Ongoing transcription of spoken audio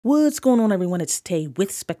What's going on, everyone? It's Tay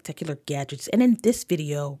with Spectacular Gadgets, and in this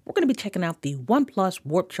video, we're going to be checking out the OnePlus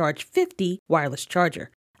Warp Charge 50 wireless charger.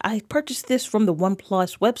 I purchased this from the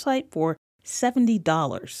OnePlus website for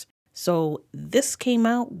 $70. So this came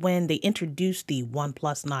out when they introduced the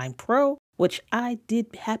OnePlus 9 Pro, which I did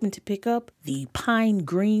happen to pick up the pine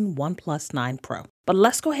green OnePlus 9 Pro. But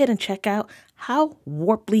let's go ahead and check out how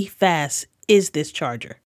warply fast is this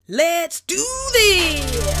charger. Let's do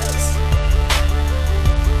this!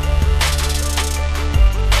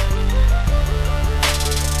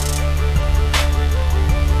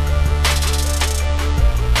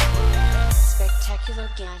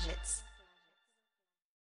 Gadgets.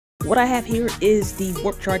 What I have here is the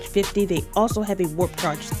Warp Charge 50. They also have a Warp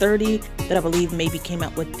Charge 30 that I believe maybe came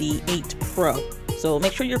out with the 8 Pro. So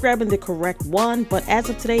make sure you're grabbing the correct one, but as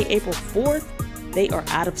of today, April 4th, they are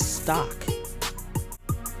out of stock.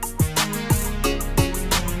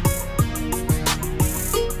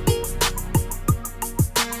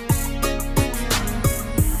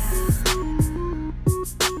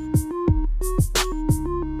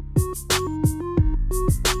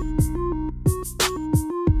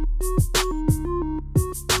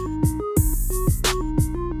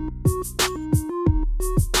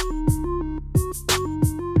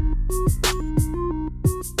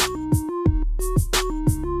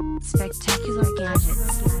 Spectacular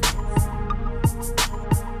gadgets.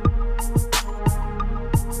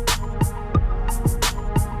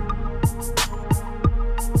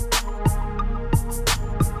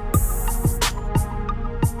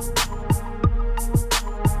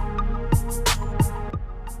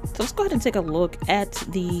 So let's go ahead and take a look at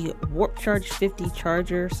the Warp Charge 50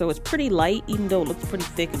 charger. So it's pretty light, even though it looks pretty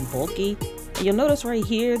thick and bulky. And you'll notice right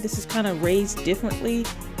here, this is kind of raised differently.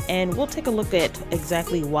 And we'll take a look at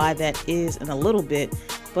exactly why that is in a little bit.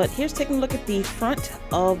 But here's taking a look at the front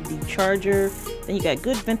of the charger. Then you got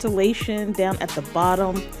good ventilation down at the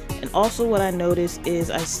bottom. And also what I noticed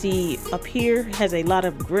is I see up here has a lot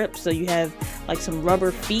of grip. So you have like some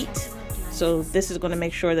rubber feet. So this is going to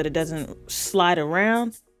make sure that it doesn't slide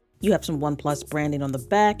around. You have some OnePlus branding on the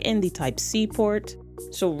back and the Type-C port.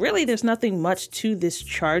 So really there's nothing much to this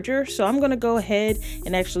charger. So I'm going to go ahead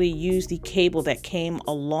and actually use the cable that came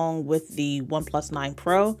along with the OnePlus 9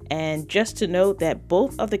 Pro. And just to note that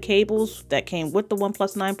both of the cables that came with the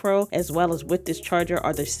OnePlus 9 Pro as well as with this charger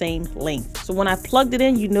are the same length. So when I plugged it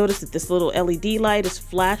in, you notice that this little LED light is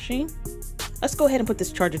flashing. Let's go ahead and put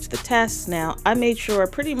this charger to the test. Now, I made sure I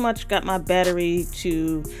pretty much got my battery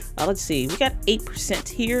to, let's see, we got 8%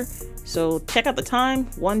 here. So check out the time,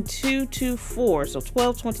 1224, so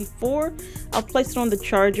 1224. I'll place it on the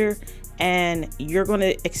charger and you're going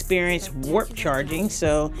to experience warp charging.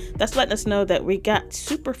 So that's letting us know that we got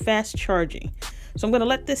super fast charging. So I'm going to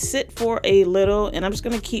let this sit for a little and I'm just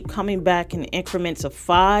going to keep coming back in increments of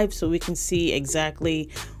 5 so we can see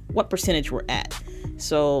exactly what percentage we're at.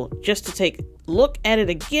 So just to take a look at it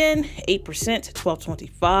again, 8% to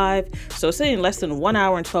 1225. So it's in less than 1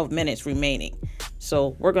 hour and 12 minutes remaining.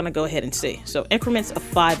 So we're going to go ahead and see. So increments of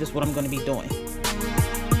 5 is what I'm going to be doing.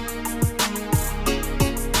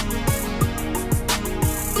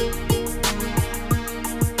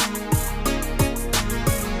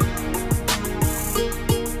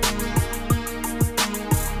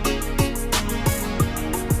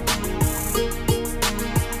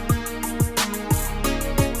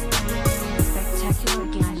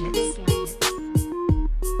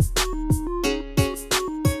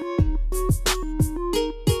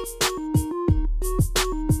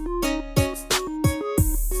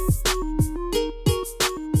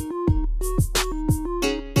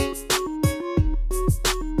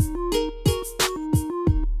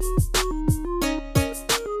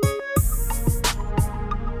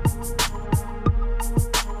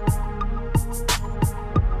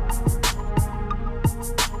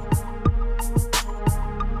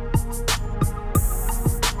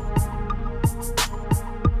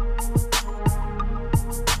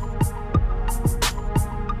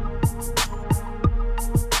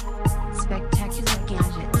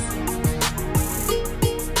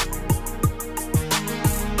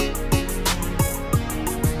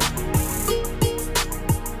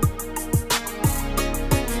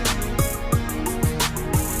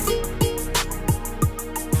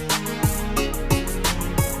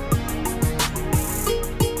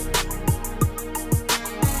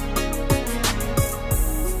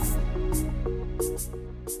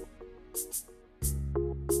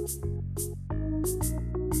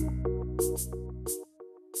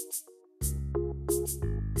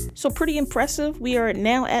 So pretty impressive. We are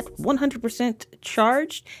now at 100%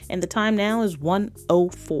 charged and the time now is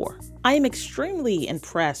 1:04. I am extremely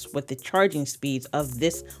impressed with the charging speeds of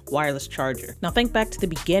this wireless charger. Now think back to the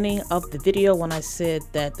beginning of the video when I said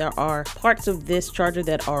that there are parts of this charger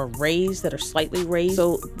that are raised, that are slightly raised.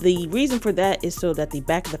 So the reason for that is so that the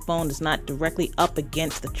back of the phone is not directly up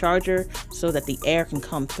against the charger so that the air can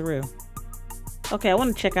come through. Okay, I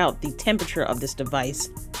want to check out the temperature of this device,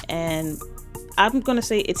 and I'm going to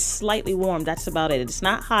say it's slightly warm. That's about it. It's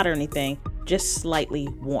not hot or anything, just slightly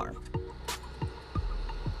warm.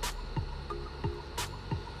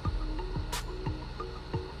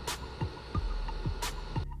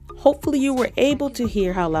 Hopefully you were able to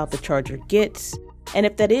hear how loud the charger gets, and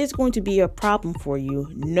if that is going to be a problem for you,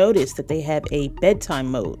 notice that they have a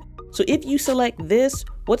bedtime mode. So if you select this,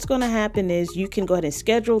 what's going to happen is you can go ahead and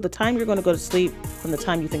schedule the time you're going to go to sleep from the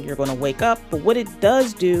time you think you're going to wake up. But what it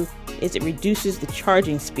does do is it reduces the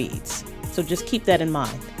charging speeds. So just keep that in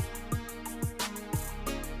mind.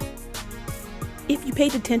 If you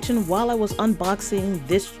paid attention while I was unboxing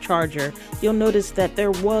this charger, you'll notice that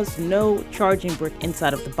there was no charging brick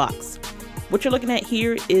inside of the box. What you're looking at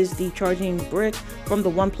here is the charging brick from the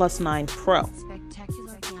OnePlus 9 Pro.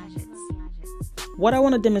 What I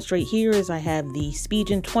want to demonstrate here is I have the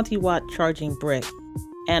Spigen 20-watt charging brick,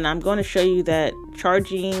 and I'm going to show you that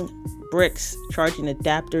charging bricks, charging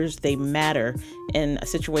adapters, they matter in a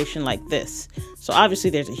situation like this. So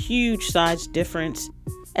obviously there's a huge size difference,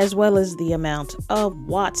 as well as the amount of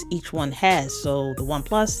watts each one has. So the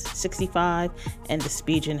OnePlus 65 and the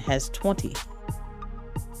Spigen has 20.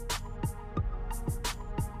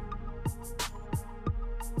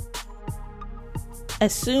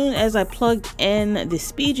 As soon as I plugged in the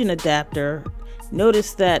Spigen adapter,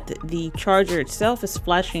 notice that the charger itself is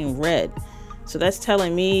flashing red. So that's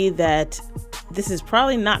telling me that this is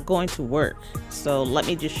probably not going to work. So let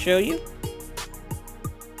me just show you.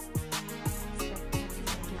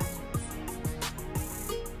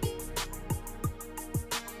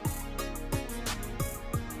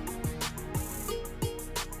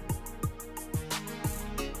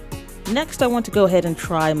 Next, I want to go ahead and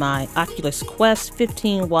try my Oculus Quest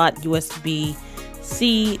 15-watt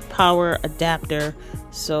USB-C power adapter.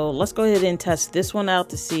 So let's go ahead and test this one out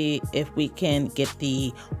to see if we can get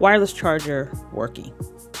the wireless charger working.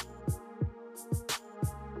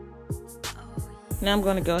 Now I'm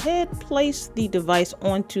going to go ahead and place the device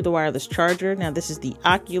onto the wireless charger. Now this is the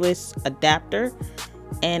Oculus adapter,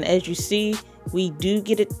 and as you see, we do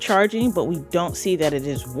get it charging, but we don't see that it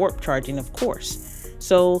is warp charging, of course.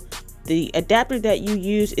 So the adapter that you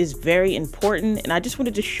use is very important, and I just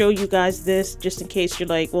wanted to show you guys this just in case you're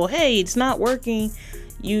like, well, hey, it's not working.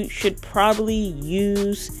 You should probably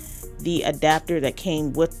use the adapter that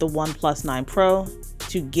came with the OnePlus 9 Pro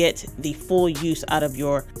to get the full use out of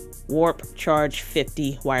your Warp Charge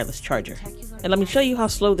 50 wireless charger. And let me show you how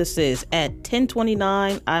slow this is. At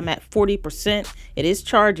 10:29, I'm at 40%. It is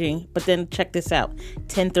charging, but then check this out.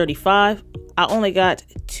 10:35, I only got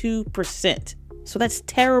 2%. So that's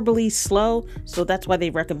terribly slow. So that's why they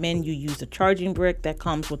recommend you use a charging brick that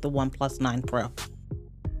comes with the OnePlus 9 Pro.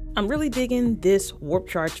 I'm really digging this Warp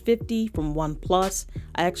Charge 50 from OnePlus.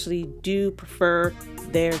 I actually do prefer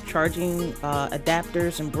their charging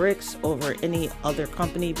adapters and bricks over any other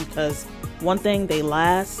company because one thing, they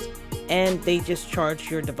last and they just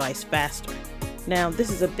charge your device faster. Now, this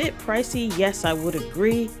is a bit pricey, yes, I would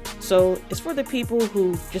agree. So it's for the people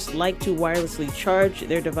who just like to wirelessly charge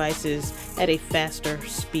their devices at a faster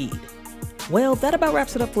speed. Well, that about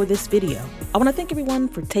wraps it up for this video. I want to thank everyone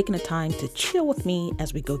for taking the time to chill with me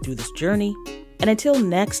as we go through this journey. And until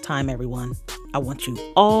next time, everyone, I want you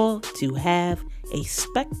all to have a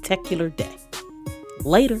spectacular day.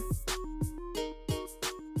 Later.